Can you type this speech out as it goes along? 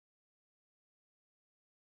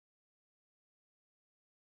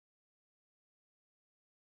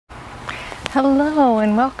Hello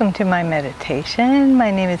and welcome to my meditation.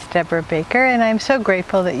 My name is Debra Baker and I'm so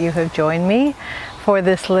grateful that you have joined me for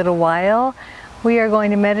this little while. We are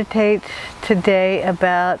going to meditate today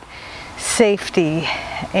about safety,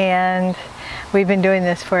 and we've been doing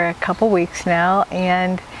this for a couple weeks now,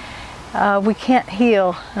 and we can't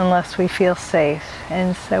heal unless we feel safe.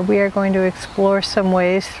 And so we are going to explore some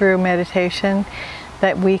ways through meditation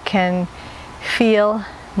that we can feel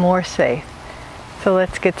more safe. So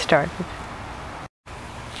let's get started.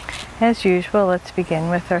 As usual, let's begin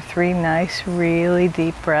with our 3 nice, really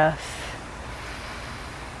deep breaths.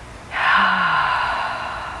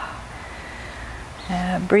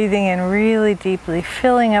 Breathing in really deeply,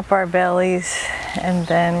 filling up our bellies, and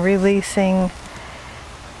then releasing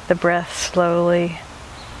the breath slowly.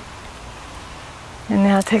 And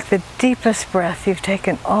now take the deepest breath you've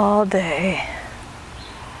taken all day.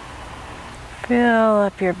 Fill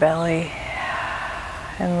up your belly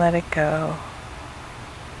and let it go.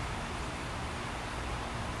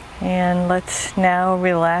 And let's now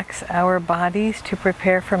relax our bodies to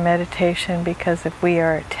prepare for meditation, because if we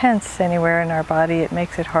are tense anywhere in our body, it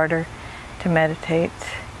makes it harder to meditate.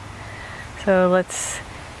 So let's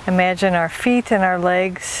imagine our feet and our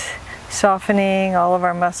legs softening, all of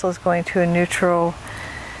our muscles going to a neutral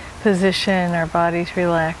position, our bodies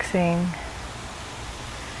relaxing.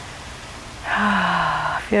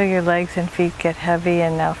 Feel your legs and feet get heavy,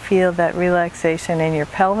 and now feel that relaxation in your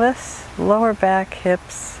pelvis, lower back,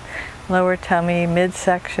 hips, lower tummy,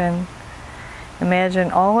 midsection.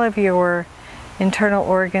 Imagine all of your internal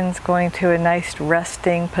organs going to a nice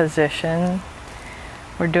resting position,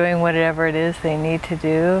 or doing whatever it is they need to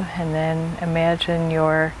do. And then imagine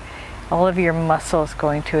all of your muscles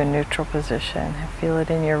going to a neutral position. Feel it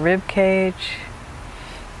in your rib cage,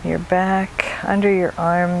 your back, under your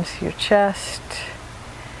arms, your chest.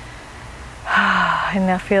 And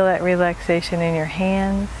now feel that relaxation in your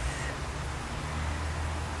hands,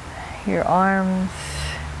 your arms.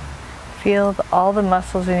 Feel all the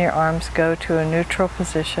muscles in your arms go to a neutral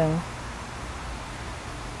position.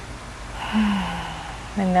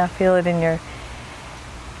 And now feel it in your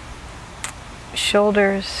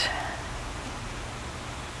shoulders,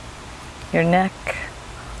 your neck,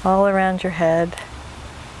 all around your head.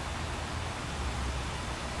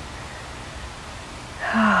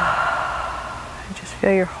 Just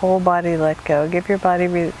feel your whole body let go. Give your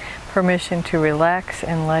body permission to relax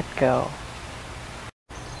and let go.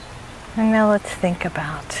 And now let's think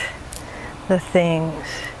about the things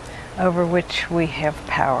over which we have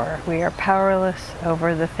power. We are powerless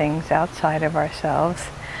over the things outside of ourselves,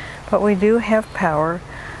 but we do have power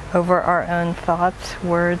over our own thoughts,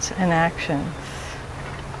 words, and actions.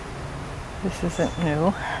 This isn't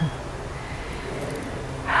new.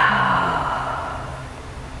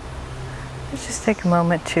 Let's just take a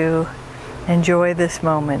moment to enjoy this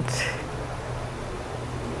moment.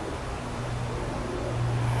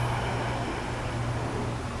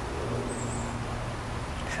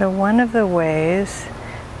 So one of the ways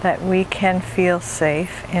that we can feel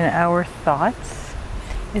safe in our thoughts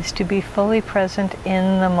is to be fully present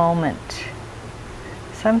in the moment.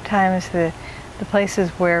 Sometimes the places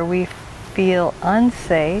where we feel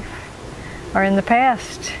unsafe are in the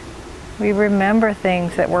past. We remember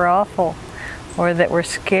things that were awful, or that were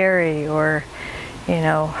scary, or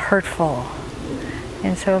hurtful.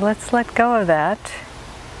 And so let's let go of that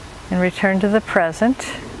and return to the present,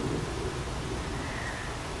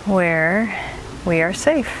 where we are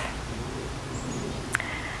safe.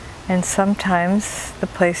 And sometimes the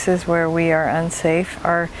places where we are unsafe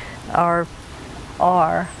are our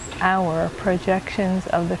projections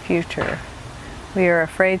of the future. We are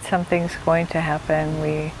afraid something's going to happen.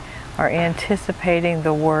 We are anticipating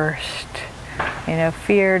the worst.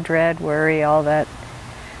 Fear, dread, worry, all that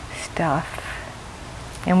stuff.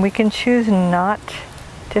 And we can choose not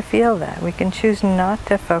to feel that. We can choose not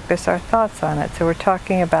to focus our thoughts on it. So we're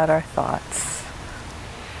talking about our thoughts.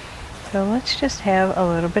 So let's just have a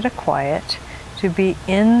little bit of quiet to be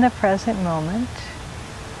in the present moment.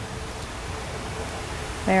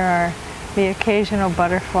 There are the occasional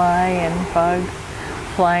butterfly and bug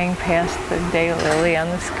flying past the daylily on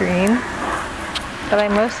the screen. But I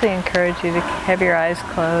mostly encourage you to have your eyes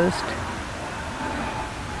closed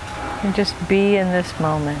and just be in this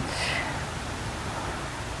moment.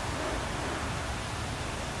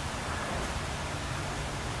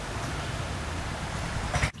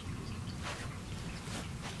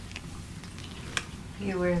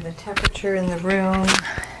 Be aware of the temperature in the room,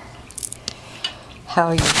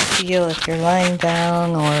 how you feel if you're lying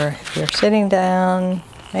down or if you're sitting down.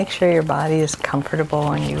 Make sure your body is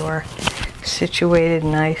comfortable and you are situated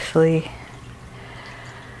nicely.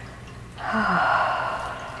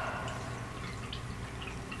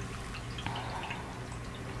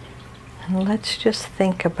 let's just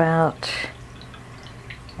think about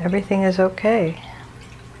everything is okay.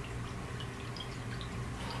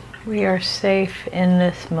 We are safe in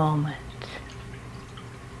this moment.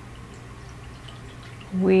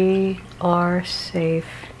 We are safe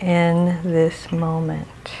in this moment.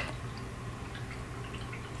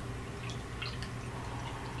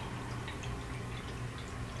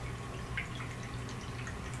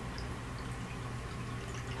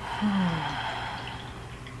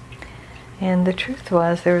 And the truth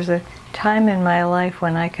was, there was a time in my life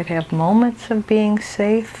when I could have moments of being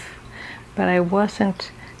safe, but I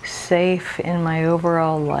wasn't safe in my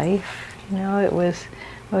overall life. You know, I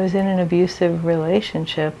was in an abusive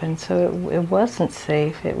relationship, and so it wasn't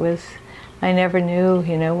safe. I never knew,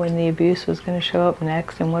 you know, when the abuse was going to show up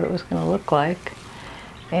next and what it was going to look like.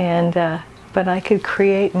 And but I could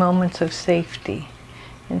create moments of safety.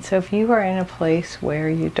 And so if you are in a place where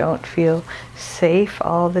you don't feel safe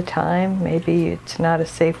all the time, maybe it's not a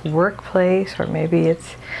safe workplace, or maybe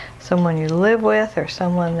it's someone you live with or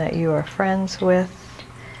someone that you are friends with,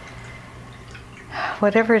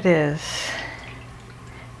 whatever it is,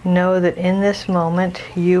 know that in this moment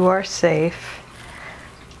you are safe.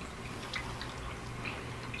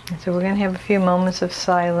 And so we're going to have a few moments of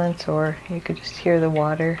silence, or you could just hear the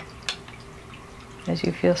water as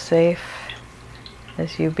you feel safe,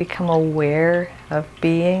 as you become aware of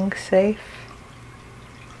being safe.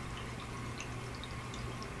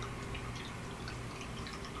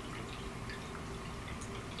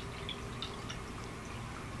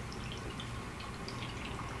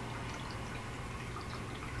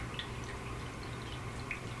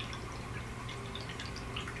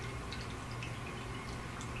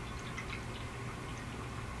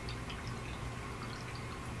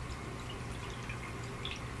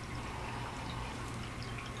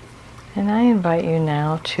 And I invite you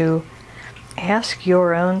now to ask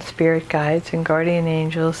your own spirit guides and guardian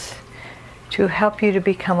angels to help you to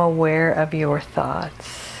become aware of your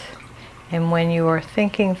thoughts. And when you are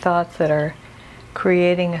thinking thoughts that are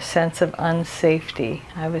creating a sense of unsafety.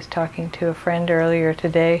 I was talking to a friend earlier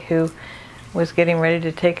today who was getting ready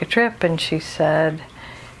to take a trip, and she said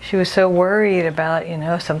she was so worried about, you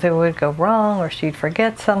know, something would go wrong, or she'd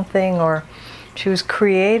forget something, or she was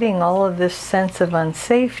creating all of this sense of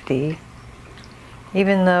unsafety,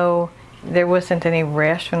 even though there wasn't any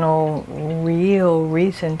rational, real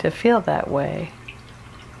reason to feel that way.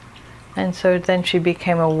 And so then she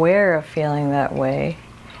became aware of feeling that way,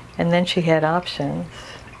 and then she had options.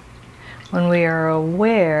 When we are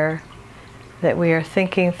aware that we are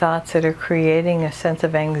thinking thoughts that are creating a sense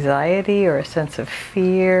of anxiety, or a sense of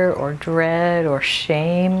fear, or dread, or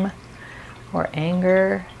shame, or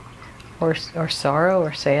anger, or sorrow,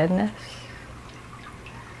 or sadness,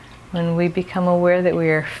 when we become aware that we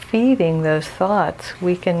are feeding those thoughts,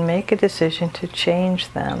 we can make a decision to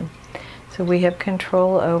change them. So we have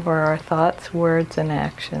control over our thoughts, words, and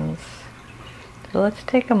actions. So let's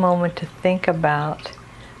take a moment to think about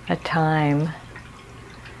a time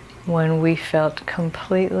when we felt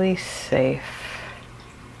completely safe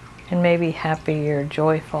and maybe happy or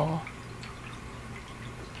joyful.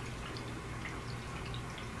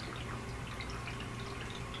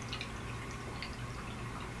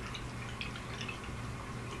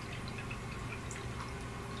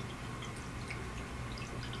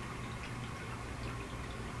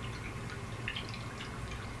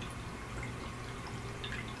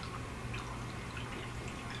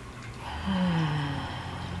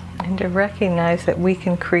 And to recognize that we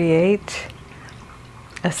can create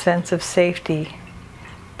a sense of safety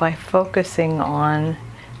by focusing on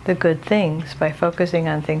the good things, by focusing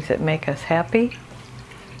on things that make us happy,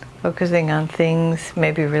 focusing on things,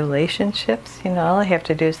 maybe relationships. You know, all I have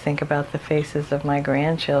to do is think about the faces of my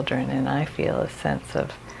grandchildren, and I feel a sense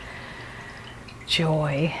of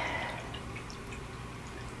joy.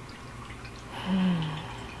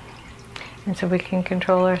 And so we can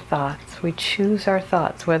control our thoughts. We choose our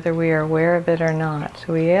thoughts, whether we are aware of it or not.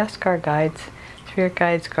 So we ask our guides, spirit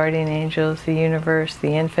guides, guardian angels, the universe,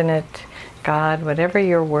 the infinite, God, whatever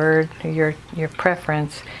your word, your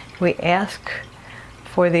preference, we ask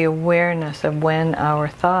for the awareness of when our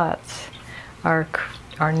thoughts are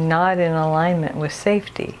not in alignment with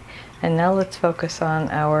safety. And now let's focus on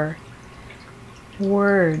our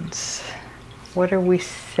words. What are we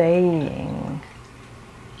saying?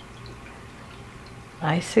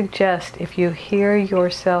 I suggest if you hear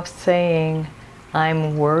yourself saying,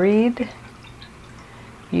 "I'm worried,"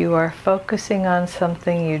 you are focusing on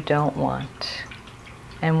something you don't want.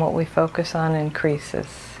 And what we focus on increases.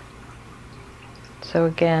 So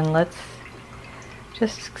again, let's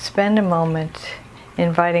just spend a moment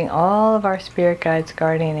inviting all of our spirit guides,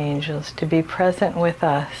 guardian angels to be present with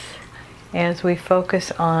us as we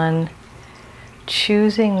focus on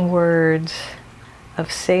choosing words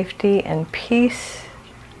of safety and peace,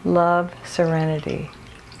 love, serenity.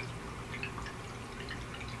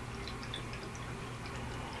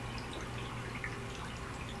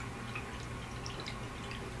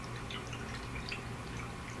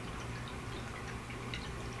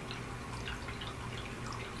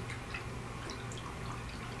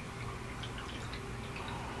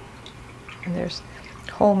 And there's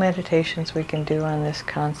whole meditations we can do on this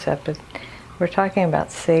concept, but we're talking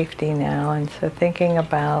about safety now, and so thinking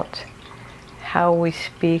about how we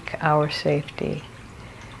speak our safety.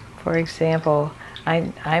 For example,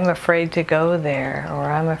 I'm afraid to go there,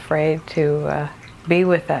 or I'm afraid to be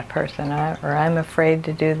with that person, or I'm afraid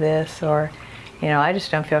to do this, or I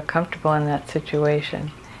just don't feel comfortable in that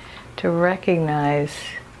situation. To recognize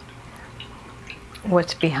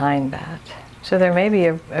what's behind that. So there may be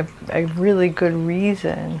a really good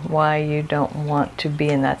reason why you don't want to be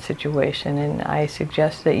in that situation, and I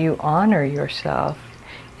suggest that you honor yourself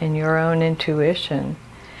and your own intuition,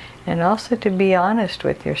 and also to be honest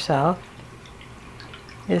with yourself.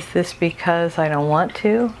 Is this because I don't want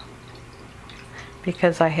to?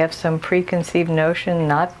 Because I have some preconceived notion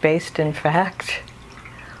not based in fact?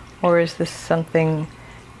 Or is this something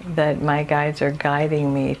that my guides are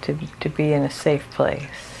guiding me to be in a safe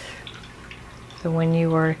place? So when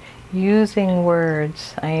you are using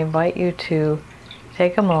words, I invite you to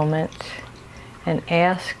take a moment and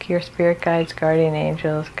ask your spirit guides, guardian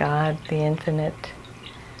angels, God, the infinite,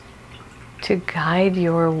 to guide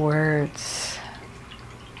your words.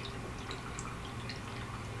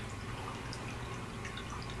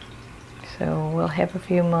 So we'll have a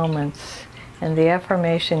few moments, and the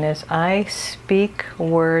affirmation is, I speak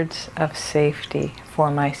words of safety for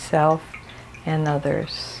myself and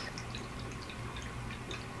others.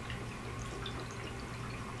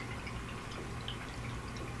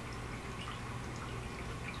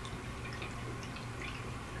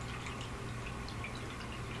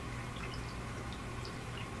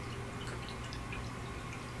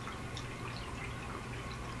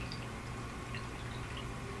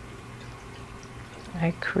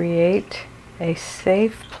 I create a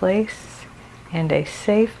safe place and a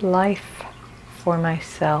safe life for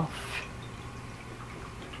myself.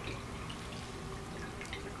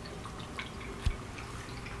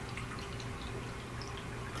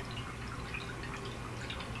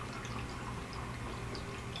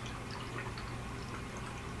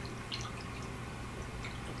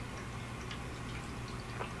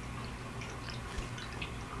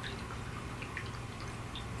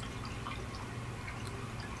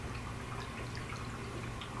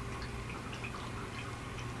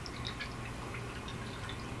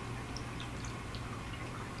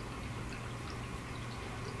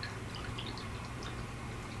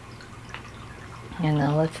 And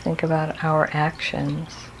now let's think about our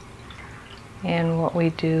actions and what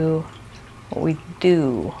we do,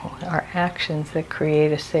 our actions that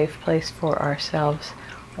create a safe place for ourselves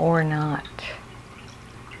or not.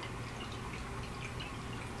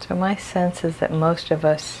 So my sense is that most of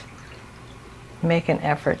us make an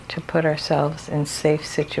effort to put ourselves in safe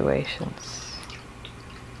situations.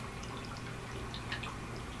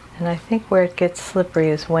 And I think where it gets slippery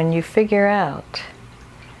is when you figure out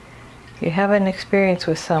you have an experience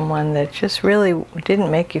with someone that just really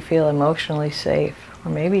didn't make you feel emotionally safe,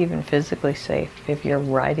 or maybe even physically safe. If you're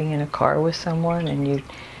riding in a car with someone and you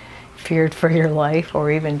feared for your life,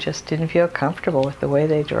 or even just didn't feel comfortable with the way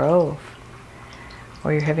they drove.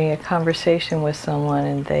 Or you're having a conversation with someone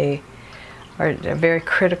and they are very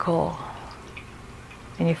critical,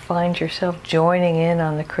 and you find yourself joining in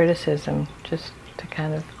on the criticism just to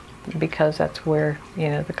kind of, because that's where,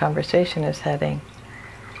 the conversation is heading.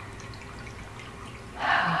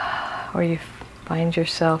 Or you find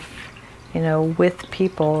yourself, with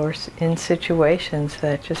people or in situations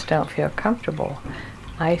that just don't feel comfortable.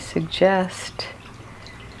 I suggest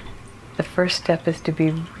the first step is to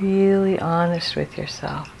be really honest with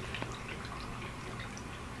yourself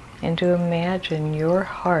and to imagine your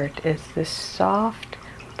heart as this soft,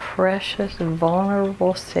 precious,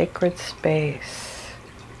 vulnerable, sacred space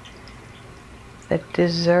that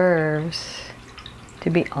deserves to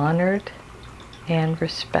be honored and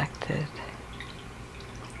respected.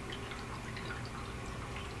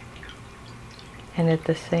 And at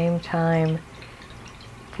the same time,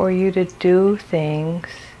 for you to do things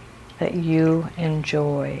that you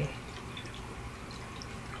enjoy.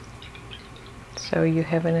 So you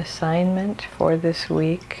have an assignment for this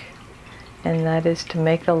week, and that is to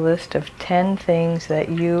make a list of 10 things that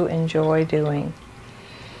you enjoy doing.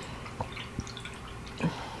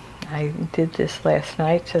 I did this last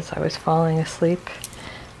night as I was falling asleep,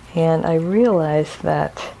 and I realized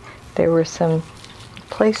that there were some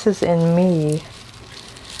places in me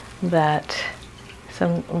that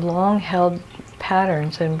some long-held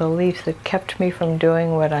patterns and beliefs that kept me from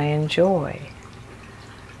doing what I enjoy.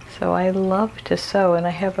 So I love to sew, and I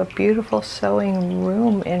have a beautiful sewing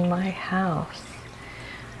room in my house.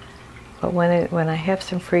 But when I have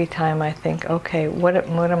some free time, I think, okay, what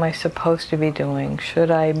am I supposed to be doing?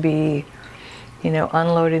 Should I be,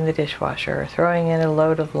 unloading the dishwasher, or throwing in a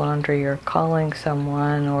load of laundry, or calling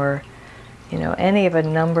someone, or, any of a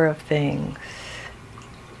number of things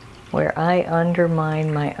where I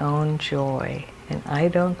undermine my own joy. And I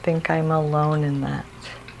don't think I'm alone in that.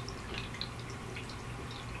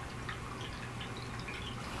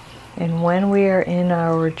 And when we are in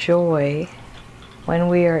our joy, when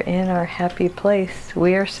we are in our happy place,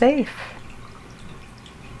 we are safe.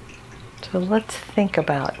 So let's think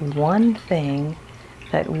about one thing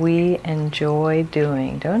that we enjoy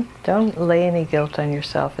doing. Don't lay any guilt on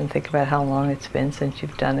yourself and think about how long it's been since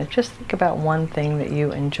you've done it. Just think about one thing that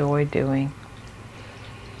you enjoy doing.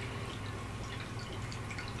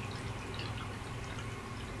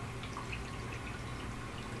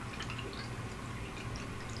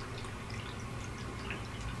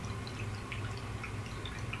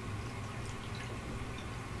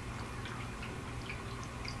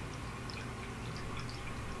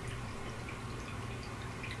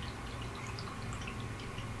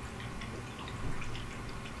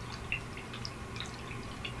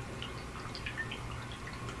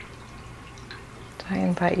 I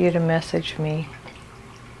invite you to message me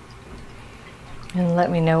and let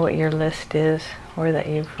me know what your list is, or that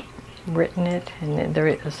you've written it. And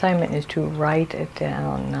the assignment is to write it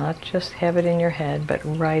down, not just have it in your head, but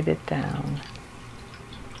write it down.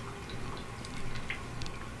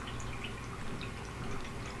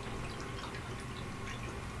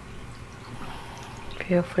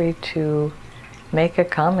 Feel free to make a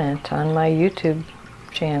comment on my YouTube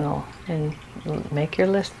channel and make your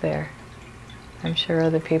list there. I'm sure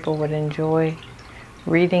other people would enjoy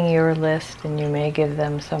reading your list, and you may give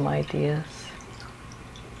them some ideas.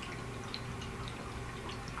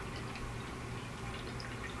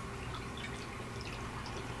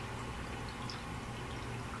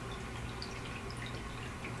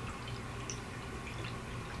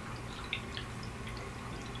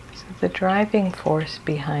 So the driving force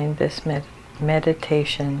behind this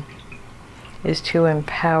meditation is to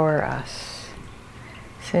empower us.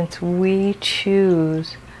 Since we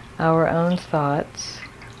choose our own thoughts,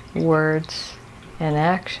 words, and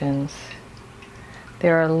actions,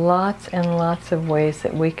 there are lots and lots of ways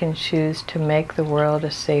that we can choose to make the world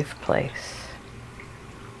a safe place.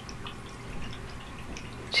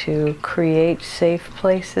 To create safe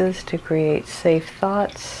places, to create safe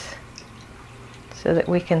thoughts, so that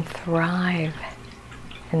we can thrive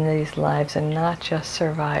in these lives, and not just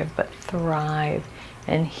survive, but thrive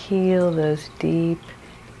and heal those deep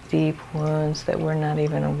wounds that we're not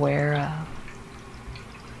even aware of.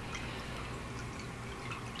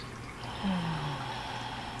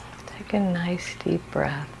 Take a nice deep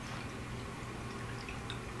breath.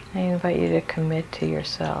 I invite you to commit to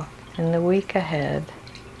yourself. In the week ahead,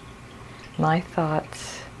 my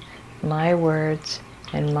thoughts, my words,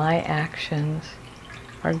 and my actions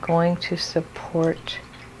are going to support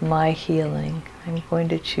my healing. I'm going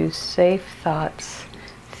to choose safe thoughts,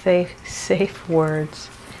 safe words,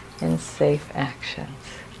 and safe actions.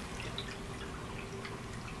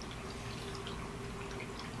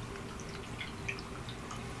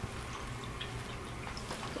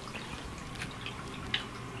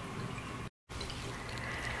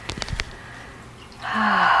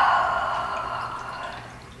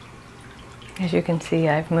 As you can see,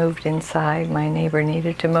 I've moved inside. My neighbor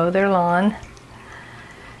needed to mow their lawn,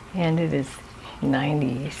 and it is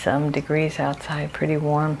 90-some degrees outside, pretty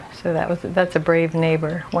warm. So that's a brave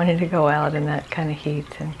neighbor, wanting to go out in that kind of heat.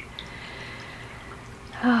 And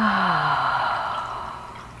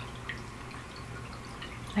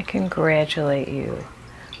I congratulate you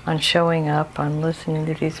on showing up, on listening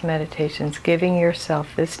to these meditations, giving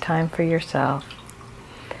yourself this time for yourself,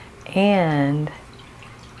 and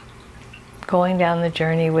going down the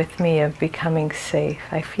journey with me of becoming safe.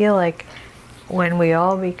 I feel like when we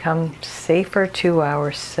all become safer to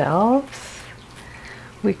ourselves,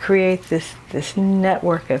 we create this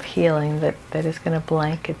network of healing that is going to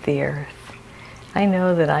blanket the earth. I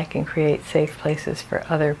know that I can create safe places for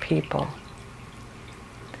other people.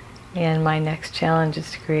 And my next challenge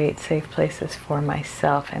is to create safe places for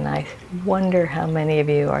myself, and I wonder how many of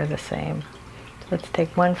you are the same. So let's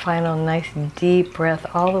take one final nice deep breath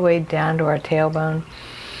all the way down to our tailbone.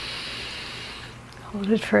 Hold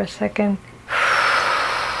it for a second.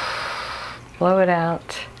 Blow it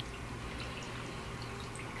out.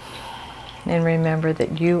 And remember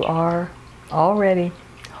that you are already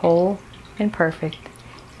whole and perfect,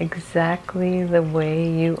 exactly the way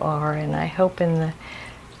you are. And I hope in the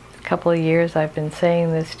couple of years I've been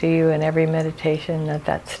saying this to you in every meditation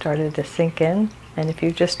that started to sink in. And if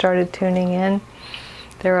you just started tuning in,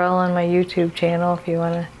 they're all on my YouTube channel if you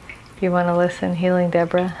want to listen. Healing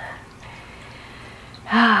Debra.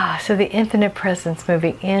 So the infinite presence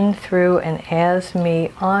moving in, through, and as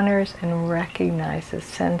me honors and recognizes,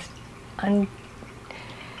 sends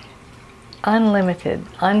unlimited,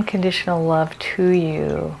 unconditional love to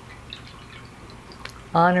you,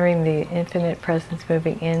 honoring the infinite presence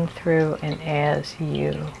moving in, through, and as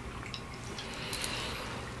you.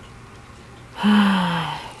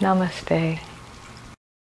 Namaste.